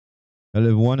Hello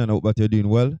everyone, and I hope that you're doing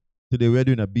well. Today we're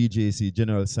doing a BJC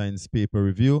General Science paper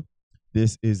review.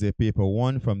 This is a paper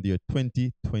 1 from the year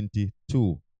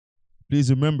 2022. Please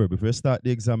remember, before you start the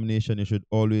examination, you should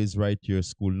always write your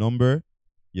school number,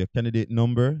 your candidate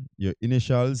number, your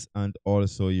initials, and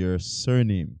also your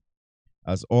surname.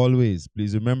 As always,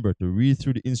 please remember to read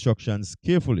through the instructions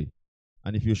carefully.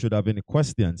 And if you should have any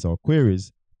questions or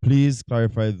queries, please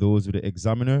clarify those with the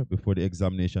examiner before the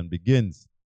examination begins.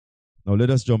 Now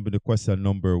let us jump into question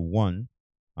number 1.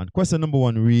 And question number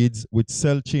 1 reads, which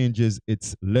cell changes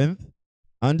its length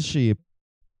and shape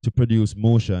to produce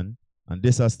motion? And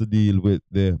this has to deal with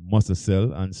the muscle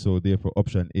cell, and so therefore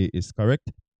option A is correct.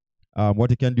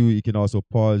 What you can do, you can also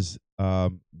pause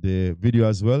the video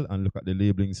as well and look at the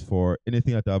labelings for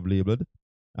anything that I've labeled.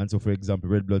 And so, for example,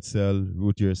 red blood cell,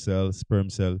 root hair cell, sperm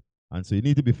cell. And so you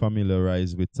need to be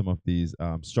familiarized with some of these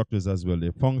structures as well,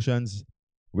 their functions,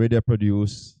 where they're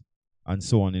produced, and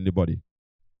so on in the body.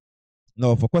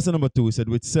 Now, for question number 2, we said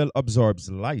which cell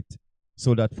absorbs light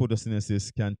so that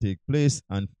photosynthesis can take place,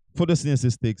 and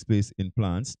photosynthesis takes place in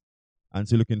plants. And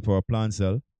so, you're looking for a plant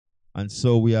cell. And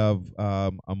so, we have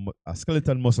a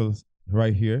skeletal muscle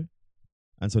right here.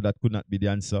 And so, that could not be the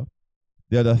answer.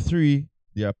 The other 3,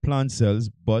 they are plant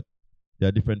cells, but they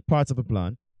are different parts of a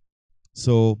plant.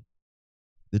 So,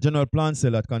 the general plant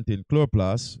cell that contains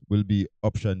chloroplast will be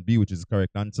option B, which is the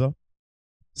correct answer.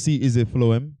 C is a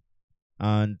phloem,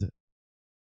 and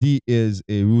D is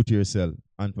a root hair cell.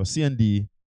 And for C and D,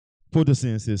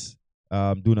 photosynthesis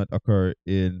do not occur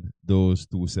in those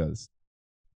 2 cells.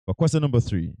 For question number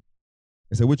 3,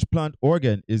 it says which plant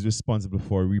organ is responsible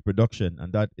for reproduction?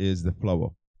 And that is the flower.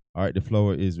 All right, the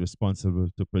flower is responsible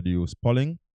to produce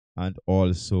pollen and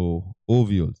also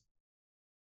ovules.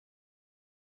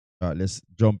 Let's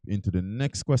jump into the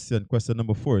next question. Question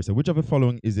number 4. So, which of the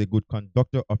following is a good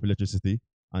conductor of electricity?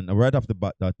 And right off the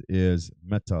bat, that is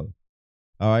metal.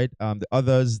 All right. The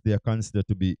others, they are considered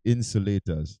to be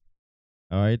insulators.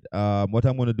 All right. What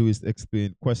I'm going to do is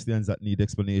explain questions that need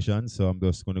explanation. So I'm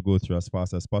just going to go through as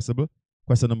fast as possible.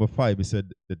 Question number 5, it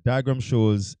said the diagram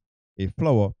shows a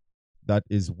flower that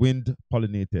is wind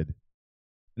pollinated.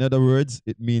 In other words,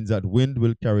 it means that wind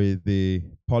will carry the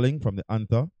pollen from the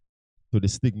anther to the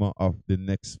stigma of the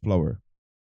next flower.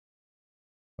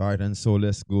 All right, and so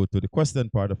let's go to the question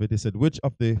part of it. It said, which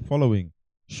of the following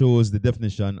shows the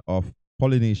definition of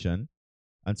pollination?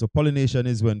 And so pollination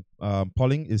is when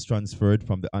pollen is transferred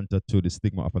from the anther to the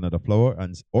stigma of another flower,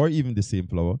 or even the same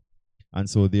flower. And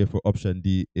so therefore option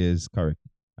D is correct.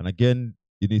 And again,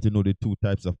 you need to know the 2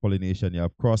 types of pollination. You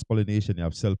have cross-pollination, you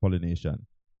have self-pollination.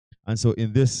 And so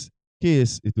in this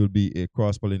case, it will be a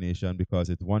cross-pollination because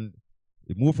it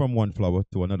moves from one flower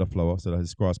to another flower, so that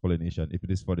is cross-pollination. If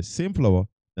it is for the same flower,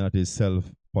 then that is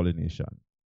self-pollination.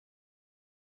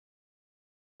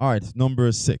 All right,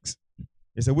 number 6.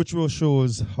 It says which row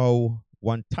shows how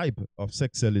one type of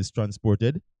sex cell is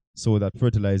transported so that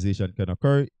fertilization can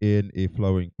occur in a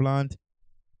flowering plant.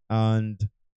 And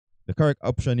the correct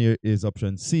option here is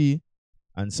option C.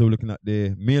 And so looking at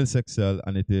the male sex cell,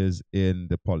 and it is in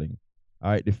the pollen.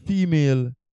 All right, the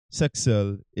female sex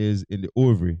cell is in the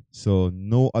ovary. So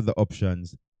no other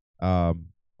options are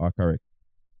correct.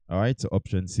 All right, so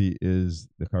option C is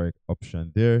the correct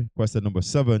option there. Question number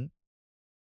 7.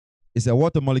 It said,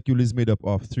 water molecule is made up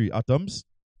of 3 atoms.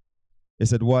 It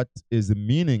said, what is the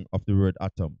meaning of the word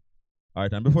atom? All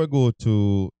right, and before I go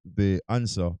to the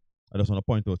answer, I just want to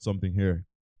point out something here.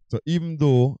 So even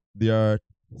though there are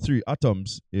 3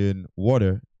 atoms in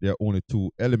water, there are only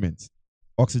 2 elements,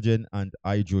 oxygen and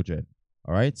hydrogen.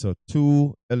 All right, so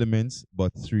 2 elements,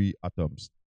 but 3 atoms.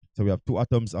 So we have 2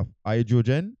 atoms of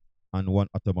hydrogen and 1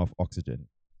 atom of oxygen.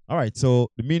 All right, so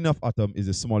the meaning of atom is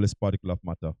the smallest particle of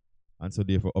matter. And so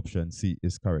therefore option C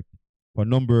is correct. For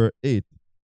number 8,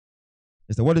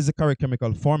 is that what is the correct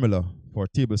chemical formula for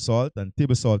table salt? And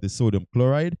table salt is sodium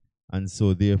chloride. And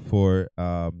so therefore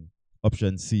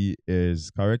option C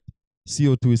is correct.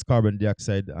 CO2 is carbon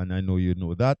dioxide, and I know you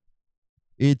know that.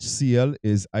 HCl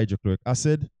is hydrochloric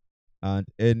acid, and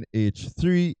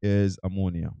NH3 is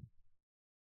ammonia.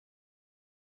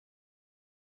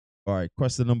 All right,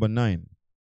 question number 9.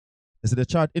 So the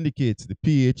chart indicates the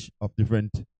pH of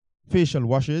different facial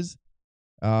washes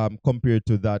compared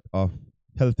to that of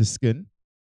healthy skin.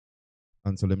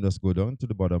 And so let me just go down to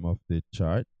the bottom of the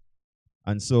chart.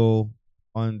 And so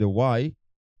on the Y,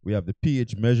 we have the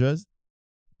pH measures,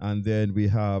 and then we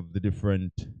have the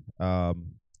different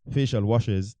facial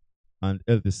washes and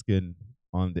healthy skin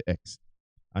on the X.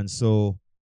 And so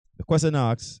the question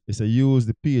asks is to use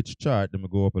the pH chart. Let me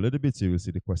go up a little bit so you will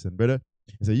see the question better.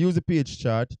 It's to use the pH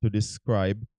chart to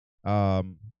describe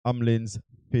Amlin's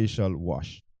facial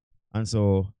wash. And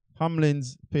so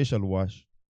Hamlin's facial wash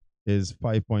is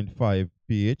 5.5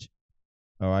 pH.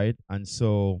 All right. And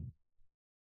so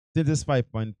since it's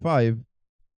 5.5,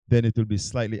 then it will be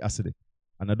slightly acidic.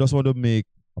 And I just want to make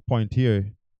a point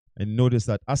here and notice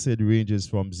that acid ranges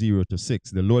from 0 to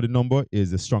 6. The lower the number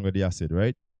is the stronger the acid,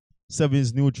 right? 7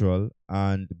 is neutral,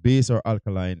 and base or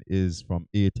alkaline is from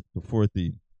 8 to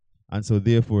 14. And so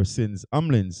therefore, since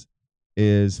amylins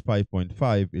is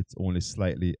 5.5, it's only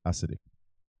slightly acidic.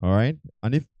 All right?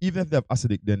 And if even if they have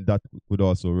acidic, then that would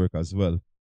also work as well.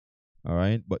 All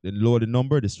right? But the lower the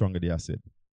number, the stronger the acid.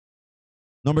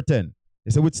 Number 10,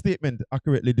 it's a which statement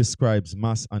accurately describes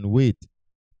mass and weight.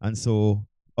 And so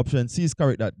option C is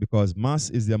correct that because mass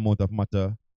is the amount of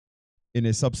matter in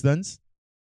a substance.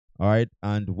 All right,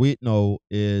 and weight now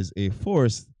is a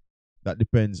force that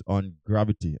depends on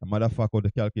gravity. A matter of fact, how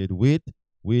to calculate weight,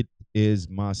 weight is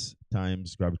mass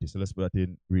times gravity. So let's put that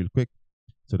in real quick.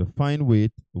 So to find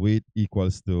weight, weight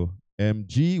equals to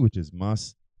mg, which is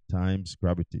mass times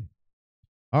gravity.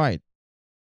 All right.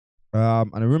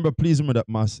 And remember, please remember that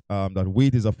mass, that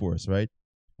weight is a force, right?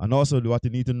 And also what you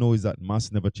need to know is that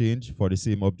mass never change for the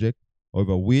same object.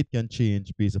 However, weight can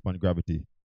change based upon gravity.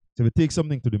 So if we take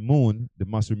something to the moon, the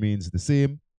mass remains the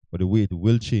same, but the weight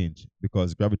will change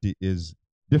because gravity is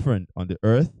different on the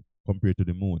Earth compared to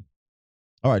the moon.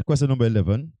 All right, question number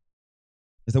 11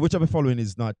 is that which of the following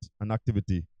is not an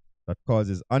activity that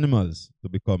causes animals to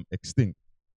become extinct?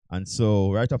 And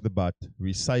so right off the bat,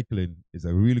 recycling is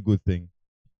a really good thing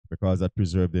because that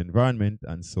preserves the environment,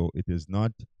 and so it is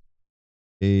not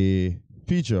a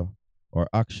feature or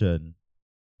action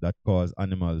that cause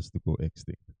animals to go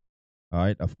extinct. All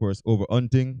right, of course,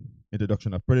 overhunting,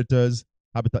 introduction of predators,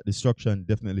 habitat destruction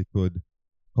definitely could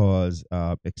cause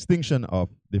extinction of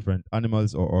different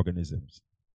animals or organisms.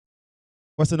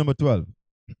 Question number 12.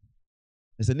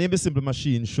 It's a name a simple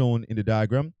machine shown in the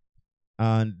diagram,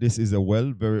 and this is a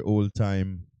well, very old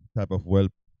time type of well,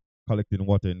 collecting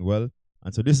water in well.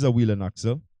 And so this is a wheel and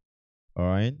axle. All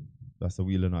right, that's a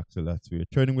wheel and axle. That's where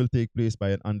turning will take place by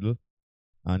an handle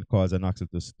and cause an axle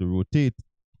to rotate,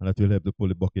 and that will help to pull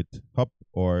the bucket up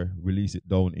or release it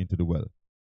down into the well.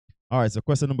 All right, so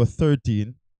question number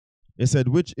 13. It said,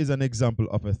 which is an example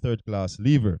of a third class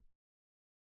lever?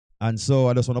 And so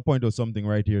I just want to point out something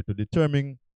right here. To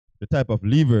determine the type of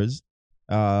levers,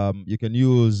 you can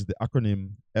use the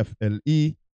acronym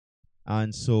FLE.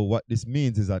 And so what this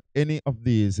means is that any of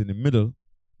these in the middle,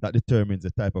 that determines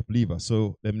the type of lever.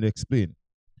 So let me explain.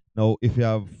 Now, if you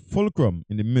have fulcrum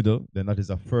in the middle, then that is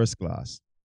a first class.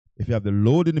 If you have the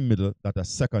load in the middle, that's a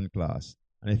second class.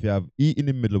 And if you have E in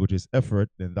the middle, which is effort,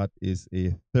 then that is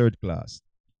a third class.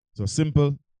 So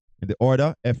simple, in the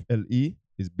order, FLE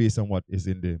is based on what is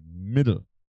in the middle.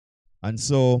 And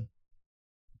so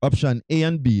option A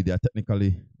and B, they are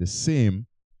technically the same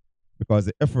because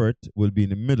the effort will be in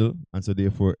the middle, and so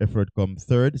therefore effort comes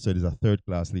third, so it is a third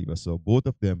class lever. So both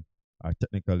of them are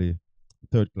technically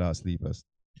third class levers.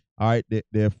 All right,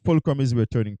 the fulcrum is where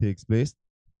turning takes place.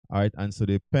 All right, and so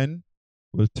the pen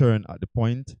will turn at the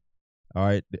point. All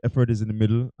right, the effort is in the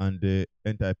middle, and the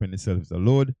entire pen itself is a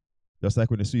load. Just like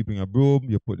when you're sweeping a broom,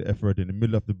 you put the effort in the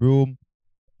middle of the broom,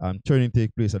 and turning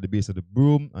takes place at the base of the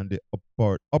broom, and the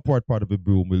upward part of the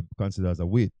broom will be considered as a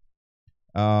weight.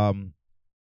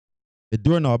 A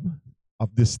doorknob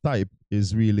of this type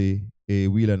is really a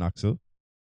wheel and axle.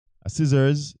 A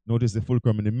scissors, notice the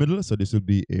fulcrum in the middle, so this will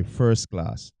be a first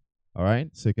class. All right,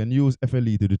 so you can use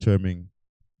FLE to determine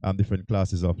different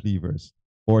classes of levers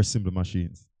or simple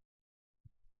machines.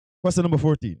 Question number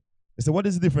 14. So what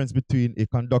is the difference between a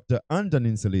conductor and an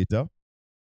insulator?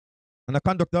 And a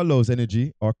conductor allows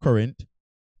energy or current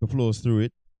to flow through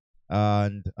it,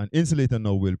 and an insulator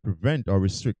now will prevent or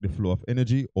restrict the flow of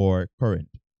energy or current.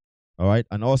 All right,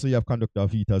 and also you have conductor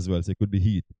of heat as well, so it could be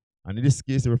heat. And in this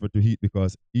case, they refer to heat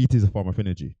because heat is a form of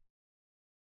energy.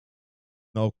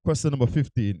 Now, question number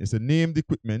 15 is a named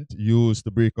equipment used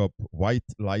to break up white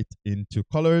light into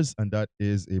colors, and that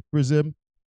is a prism.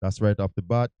 That's right off the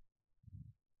bat.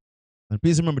 And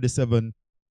please remember the 7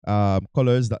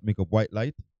 colors that make up white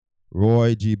light.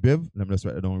 Roy G. Biv. Let me just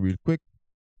write it down real quick.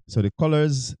 So the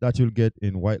colors that you'll get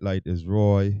in white light is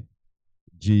Roy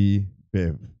G.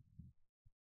 Biv.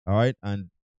 All right, and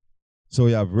so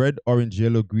you have red, orange,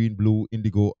 yellow, green, blue,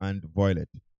 indigo, and violet.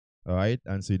 All right,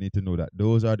 and so you need to know that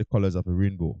those are the colors of a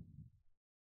rainbow.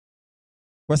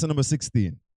 Question number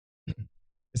 16.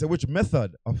 So which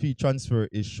method of heat transfer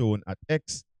is shown at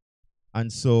X?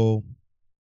 And so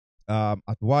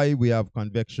at Y we have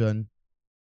convection,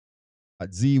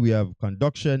 at Z we have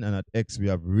conduction, and at X we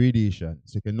have radiation.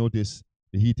 So you can notice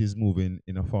the heat is moving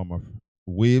in a form of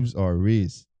waves or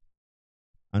rays.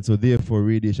 And so therefore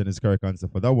radiation is the correct answer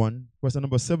for that one. Question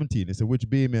number 17 is which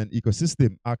Bahamian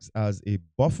ecosystem acts as a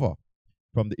buffer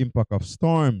from the impact of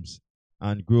storms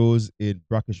and grows in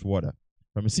brackish water.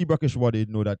 From a sea brackish water, you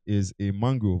know that is a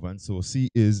mangrove, and so C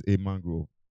is a mangrove.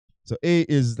 So A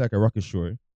is like a rocky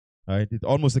shore, right? It's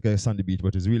almost like a sandy beach,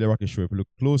 but it's really a rocky shore. If you look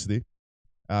closely,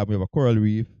 we have a coral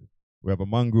reef, we have a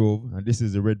mangrove, and this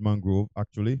is a red mangrove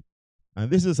actually. And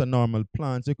this is a normal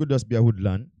plant, so it could just be a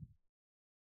woodland.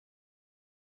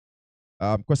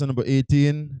 Question number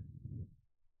 18.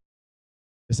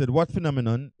 It said, what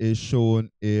phenomenon is shown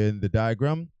in the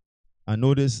diagram? And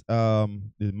notice the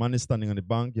man is standing on the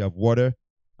bank, you have water,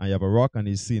 and you have a rock, and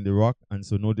he's seeing the rock. And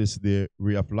so notice the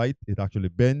ray of light, it actually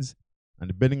bends. And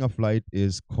the bending of light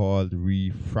is called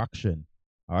refraction.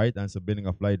 All right, and so bending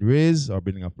of light rays or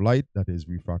bending of light, that is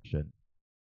refraction.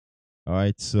 All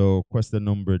right, so question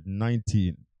number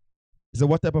 19. So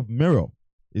what type of mirror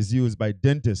is used by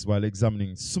dentists while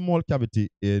examining small cavity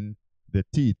in the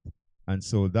teeth? And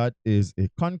so that is a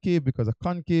concave, because a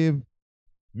concave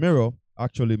mirror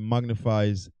actually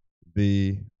magnifies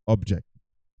the object.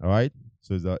 All right,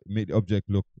 so that make the object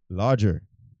look larger.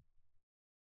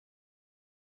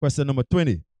 Question number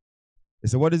 20.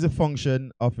 So what is the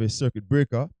function of a circuit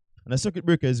breaker? And a circuit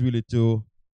breaker is really to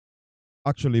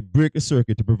actually break a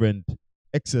circuit to prevent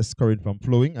excess current from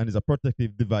flowing, and is a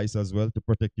protective device as well to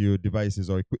protect your devices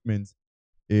or equipment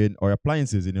in or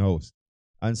appliances in your house.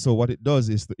 And so what it does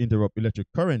is to interrupt electric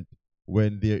current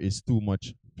when there is too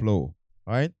much flow.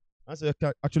 All right. And so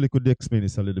I actually could explain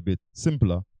this a little bit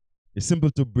simpler. It's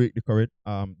simple to break the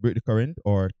current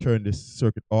or turn the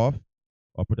circuit off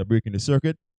or put a break in the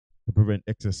circuit to prevent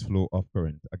excess flow of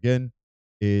current. Again,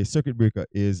 a circuit breaker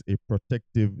is a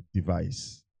protective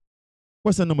device.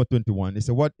 Question number 21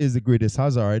 is, what is the greatest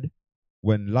hazard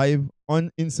when live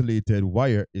uninsulated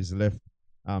wire is left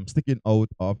sticking out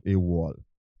of a wall?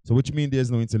 So which means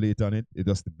there's no insulator on it, it's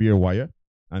just the bare wire.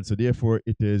 And so therefore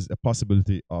it is a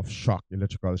possibility of shock,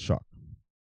 electrical shock.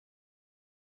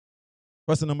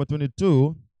 Question number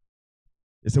 22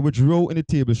 is, which row in the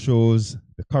table shows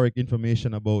the correct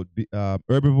information about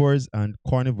herbivores and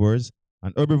carnivores?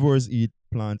 And herbivores eat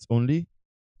plants only.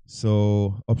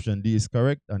 So option D is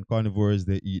correct, and carnivores,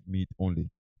 they eat meat only.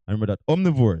 And remember that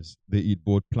omnivores, they eat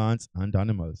both plants and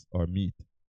animals or meat.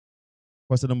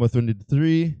 Question number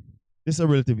 23. This is a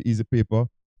relatively easy paper.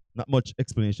 Not much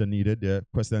explanation needed. The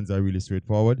questions are really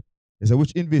straightforward. It says,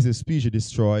 which invasive species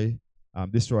destroy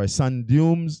sand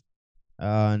dunes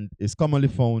and is commonly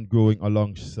found growing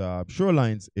along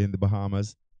shorelines in the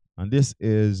Bahamas? And this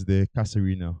is the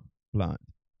Casuarina plant.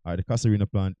 The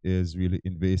Casuarina plant is really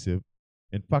invasive.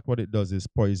 In fact, what it does is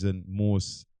poison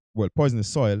the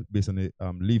soil based on the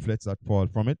leaflets that fall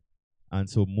from it. And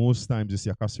so most times you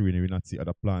see a Casuarina, you will not see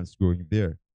other plants growing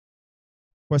there.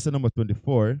 Question number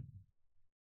 24.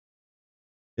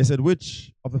 It said,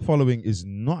 which of the following is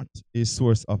not a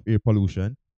source of air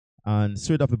pollution? And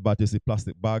straight off the bat is the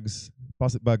plastic bags.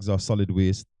 Plastic bags are solid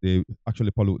waste. They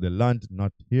actually pollute the land,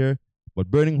 not here.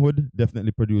 But burning wood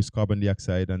definitely produce carbon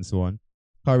dioxide and so on.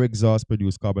 Car exhaust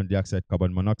produce carbon dioxide,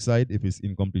 carbon monoxide if it's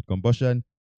incomplete combustion.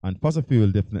 And fossil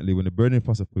fuel, definitely when you're burning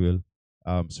fossil fuel,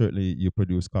 certainly you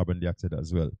produce carbon dioxide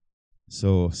as well.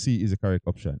 So C is the correct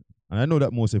option. And I know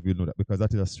that most of you know that because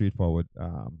that is a straightforward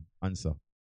answer.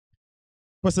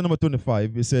 Question number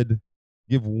 25, it said,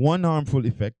 give one harmful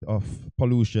effect of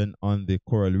pollution on the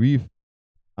coral reef.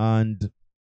 And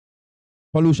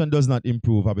pollution does not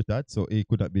improve habitat, so A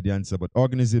could not be the answer, but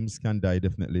organisms can die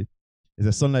definitely. Is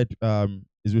the sunlight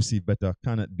is received better?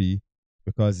 Cannot be,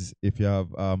 because if you have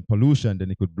pollution,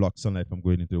 then it could block sunlight from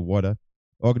going into the water.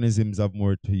 Organisms have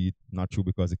more to eat, not true,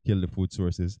 because they kill the food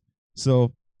sources.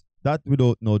 So that,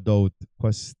 without no doubt,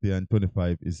 question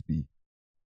 25 is B.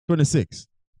 26.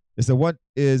 It said, what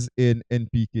is in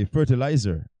NPK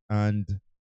fertilizer? And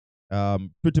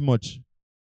pretty much,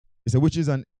 it said, which is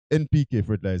an NPK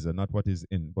fertilizer, not what is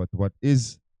in, but what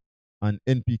is an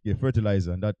NPK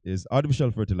fertilizer, and that is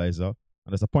artificial fertilizer.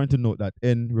 And there's a point to note that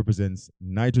N represents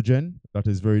nitrogen. That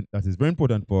is very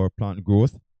important for plant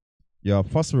growth. You have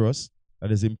phosphorus,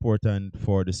 that is important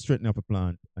for the strengthening of a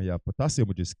plant, and you have potassium,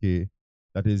 which is K,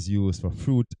 that is used for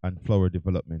fruit and flower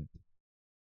development.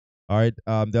 All right,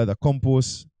 there are the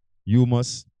compost,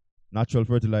 humus, natural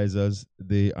fertilizers,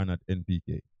 they are not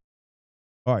NPK.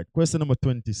 All right, question number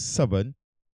 27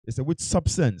 is, which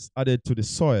substance added to the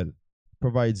soil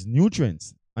provides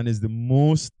nutrients and is the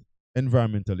most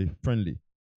environmentally friendly?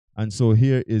 And so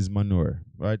here is manure,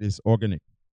 right? It's organic.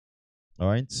 All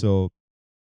right, so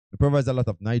it provides a lot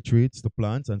of nitrates to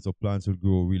plants, and so plants will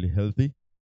grow really healthy.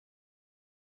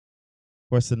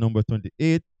 Question number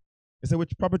 28 It said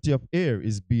which property of air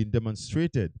is being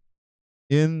demonstrated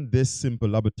in this simple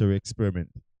laboratory experiment.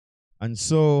 And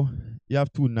so you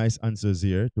have two nice answers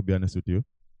here, to be honest with you.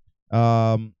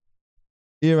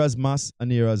 Air as mass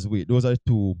and air as weight. Those are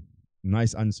two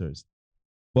nice answers.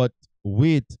 But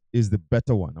weight is the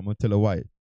better one. I'm going to tell you why.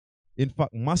 In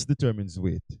fact, mass determines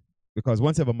weight. Because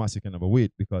once you have a mass, you can have a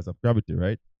weight because of gravity,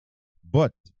 right?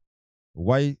 But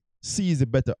why C is a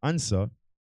better answer?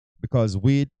 Because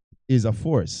weight is a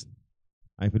force.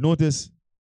 And if you notice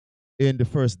in the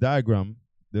first diagram,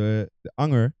 the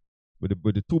hanger with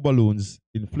the two balloons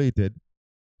inflated,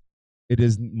 it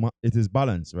is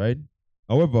balanced, right?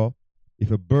 However, if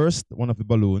you burst one of the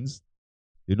balloons,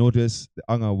 you notice the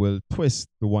hanger will twist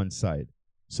to one side.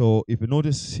 So if you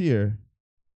notice here,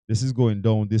 this is going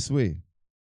down this way.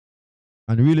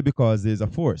 And really because there's a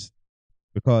force.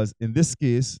 Because in this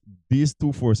case, these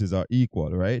two forces are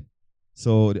equal, right?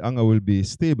 So the hanger will be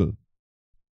stable.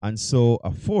 And so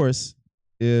a force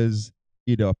is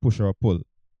either a push or a pull.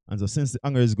 And so since the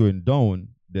hanger is going down,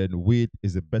 then weight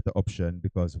is a better option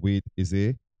because weight is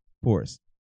a force.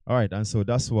 All right, and so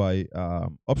that's why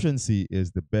option C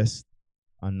is the best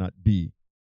and not B.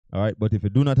 All right, but if you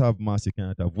do not have mass, you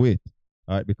cannot have weight.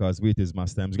 All right, because weight is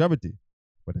mass times gravity.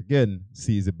 But again,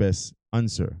 C is the best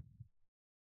answer.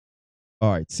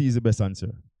 All right, C is the best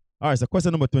answer. All right, so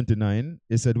question number 29,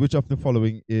 it said, which of the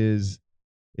following is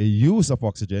a use of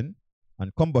oxygen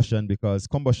and combustion, because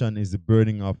combustion is the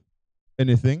burning of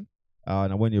anything.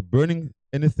 And when you're burning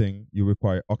anything, you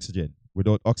require oxygen.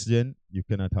 Without oxygen, you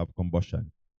cannot have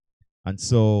combustion. And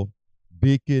so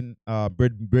baking,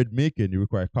 bread making, you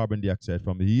require carbon dioxide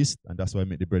from the yeast, and that's why I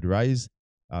make the bread rise.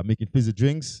 Making fizzy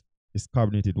drinks is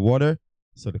carbonated water,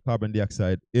 so the carbon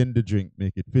dioxide in the drink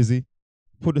make it fizzy.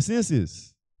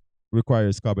 Photosynthesis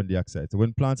requires carbon dioxide. So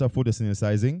when plants are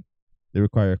photosynthesizing, they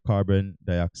require carbon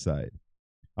dioxide.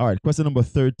 All right, question number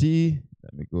 30.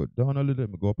 Let me go down a little,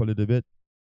 let me go up a little bit.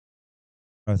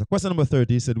 All right, so question number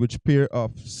 30 said, which pair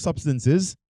of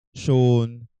substances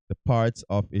shown the parts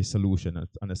of a solution?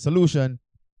 And a solution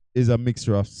is a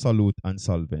mixture of solute and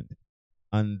solvent.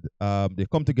 And they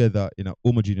come together in a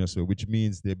homogeneous way, which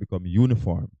means they become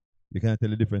uniform. You cannot tell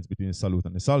the difference between a solute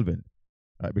and a solvent,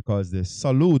 right? Because the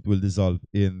solute will dissolve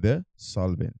in the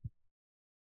solvent.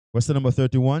 Question number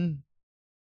 31.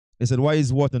 It said, why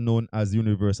is water known as the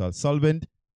universal solvent?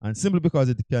 And simply because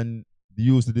it can be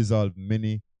used to dissolve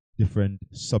many different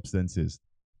substances.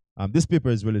 This paper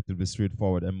is relatively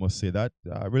straightforward, I must say that.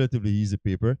 Relatively easy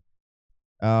paper.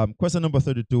 Question number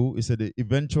 32, it said the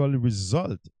eventual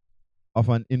result of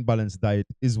an imbalanced diet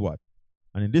is what?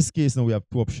 And in this case, now we have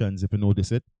two options, if you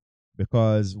notice it,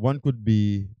 because one could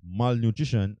be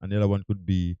malnutrition and the other one could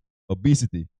be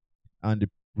obesity. And the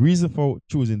reason for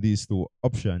choosing these two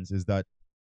options is that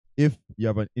if you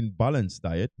have an imbalanced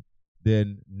diet,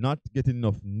 then not getting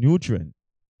enough nutrient,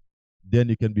 then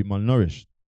you can be malnourished.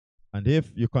 And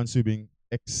if you're consuming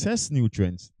excess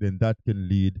nutrients, then that can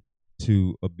lead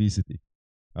to obesity.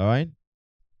 All right?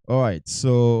 All right,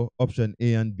 so option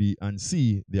A and B and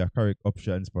C, they are correct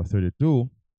options for 32.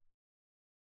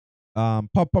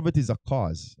 Poverty is a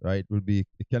cause, right?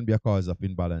 It can be a cause of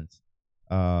imbalance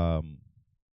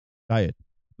diet.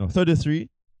 Now, 33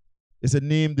 is a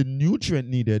name the nutrient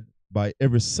needed by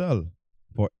every cell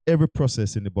for every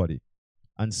process in the body.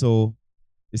 And so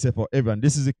it said for every, and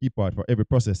this is the key part, for every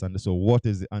process. And so what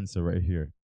is the answer right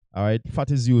here? All right,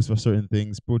 fat is used for certain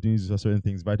things, protein is used for certain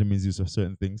things, vitamins used for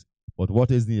certain things, but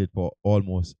what is needed for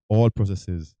almost all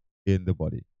processes in the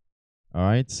body? All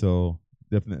right, so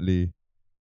definitely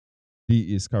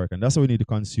D is correct. And that's why we need to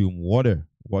consume water.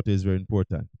 Water is very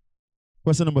important.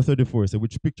 Question number 34 is,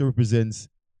 which picture represents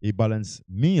a balanced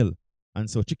meal? And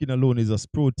so chicken alone is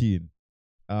just protein.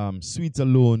 Sweets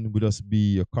alone would just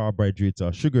be your carbohydrates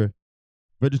or sugar.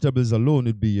 Vegetables alone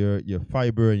would be your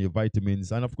fiber and your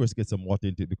vitamins. And of course, get some water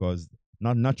into it because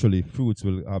not naturally fruits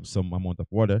will have some amount of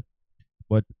water.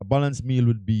 But a balanced meal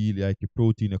would be like your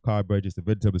protein, your carbohydrates, the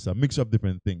vegetables, a mixture of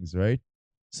different things, right?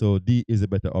 So D is a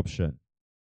better option.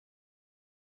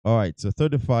 All right, so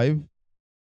 35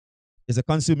 is a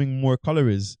consuming more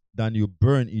calories than you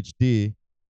burn each day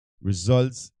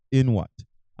results in what?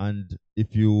 And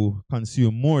if you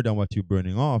consume more than what you're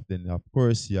burning off, then of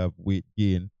course you have weight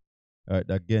gain.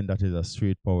 Again, that is a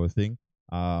straightforward thing.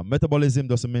 Metabolism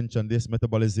doesn't mention this.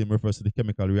 Metabolism refers to the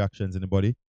chemical reactions in the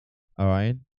body. All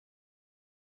right.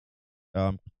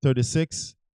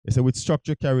 36, it said which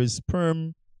structure carries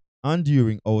sperm and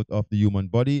urine out of the human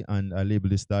body. And I label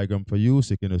this diagram for you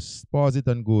so you can just pause it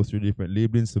and go through different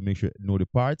labelings to make sure you know the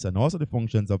parts and also the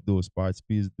functions of those parts.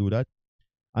 Please do that.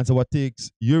 And so what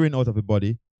takes urine out of the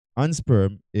body and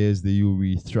sperm is the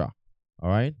urethra. All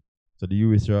right. So the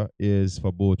urethra is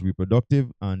for both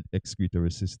reproductive and excretory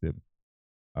system.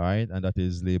 All right, and that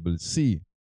is labeled C.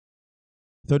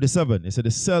 37, it said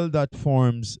the cell that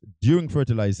forms during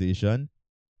fertilization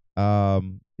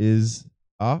is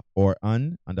a or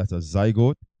an, and that's a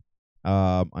zygote.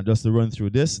 And just to run through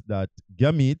this, that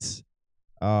gametes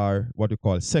are what we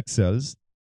call sex cells.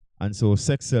 And so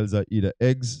sex cells are either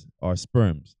eggs or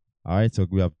sperms. All right, so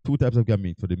we have two types of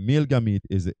gamete. So the male gamete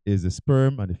is the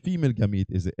sperm, and the female gamete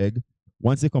is the egg.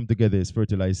 Once they come together, it's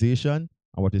fertilization,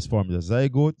 and what is formed is a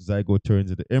zygote. Zygote turns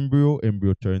into embryo.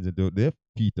 Embryo turns into the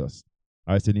fetus.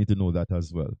 All right, so you need to know that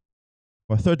as well.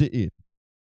 For 38,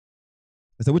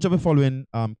 so which of the following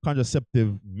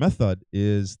contraceptive method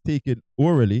is taken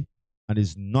orally and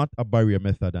is not a barrier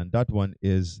method? And that one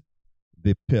is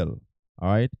the pill. All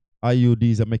right, IUD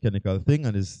is a mechanical thing,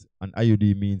 and an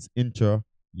IUD means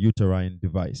intrauterine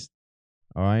device.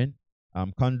 All right,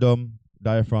 condom,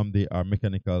 diaphragm, they are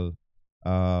mechanical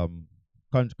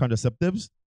contraceptives.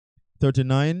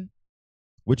 39,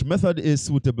 which method is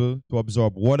suitable to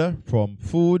absorb water from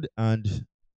food and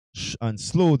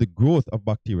slow the growth of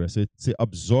bacteria? So it's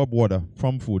absorb water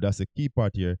from food. That's a key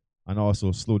part here, and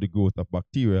also slow the growth of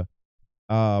bacteria.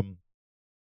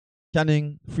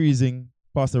 Canning, freezing,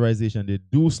 pasteurization, they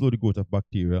do slow the growth of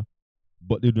bacteria,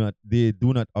 but they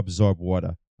do not absorb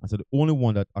water. And so the only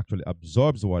one that actually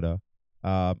absorbs water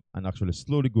and actually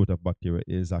slow the growth of bacteria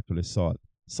is actually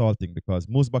salting, because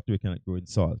most bacteria cannot grow in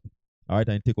salt. All right,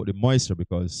 and take out the moisture,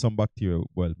 because some bacteria,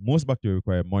 well, most bacteria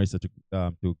require moisture to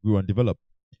grow and develop.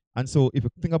 And so if you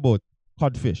think about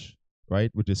codfish, right,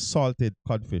 which is salted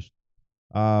codfish,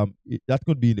 that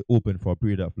could be in the open for a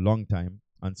period of long time.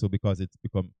 And so because it's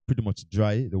become pretty much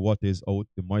dry, the water is out,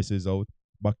 the moisture is out,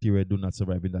 bacteria do not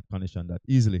survive in that condition that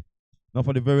easily. Now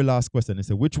for the very last question, it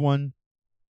says which one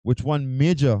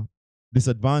major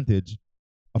disadvantage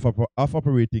of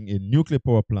operating a nuclear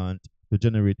power plant to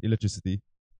generate electricity,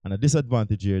 and a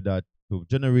disadvantage here that to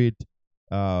generate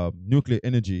nuclear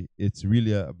energy, it's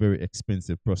really a very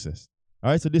expensive process.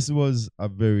 All right, so this was a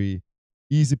very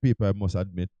easy paper, I must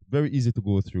admit. Very easy to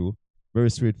go through,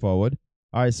 very straightforward.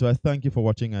 All right, so I thank you for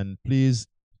watching, and please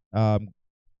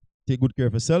take good care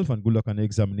of yourself and good luck on the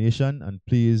examination, and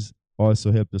please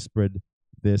also help to spread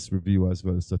this review as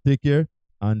well. So take care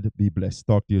and be blessed.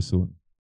 Talk to you soon.